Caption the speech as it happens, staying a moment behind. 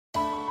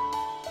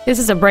This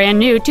is a brand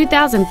new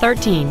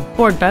 2013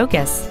 Ford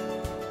Focus.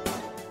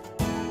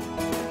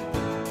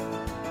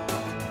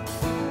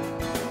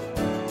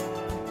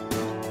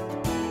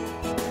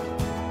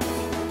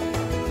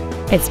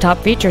 Its top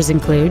features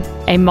include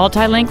a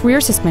multi-link rear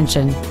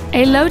suspension,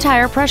 a low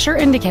tire pressure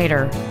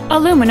indicator,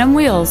 aluminum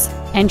wheels,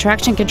 and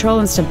traction control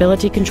and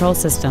stability control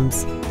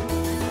systems.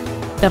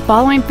 The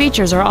following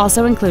features are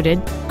also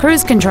included: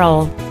 cruise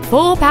control,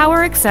 full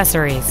power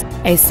accessories,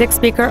 a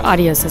 6-speaker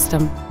audio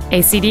system,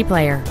 a CD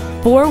player,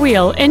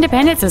 4-wheel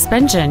independent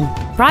suspension,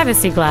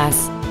 privacy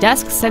glass,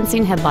 dusk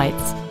sensing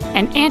headlights,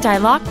 an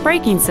anti-lock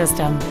braking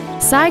system,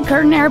 side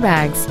curtain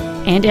airbags,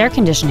 and air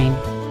conditioning.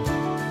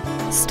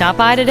 Stop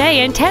by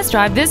today and test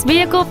drive this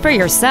vehicle for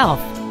yourself.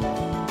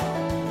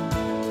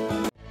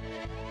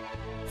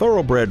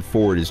 Thoroughbred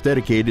Ford is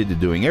dedicated to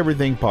doing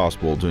everything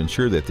possible to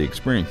ensure that the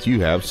experience you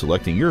have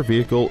selecting your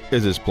vehicle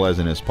is as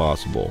pleasant as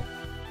possible.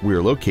 We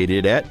are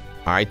located at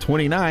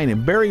I-29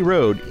 and Berry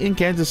Road in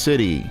Kansas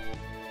City.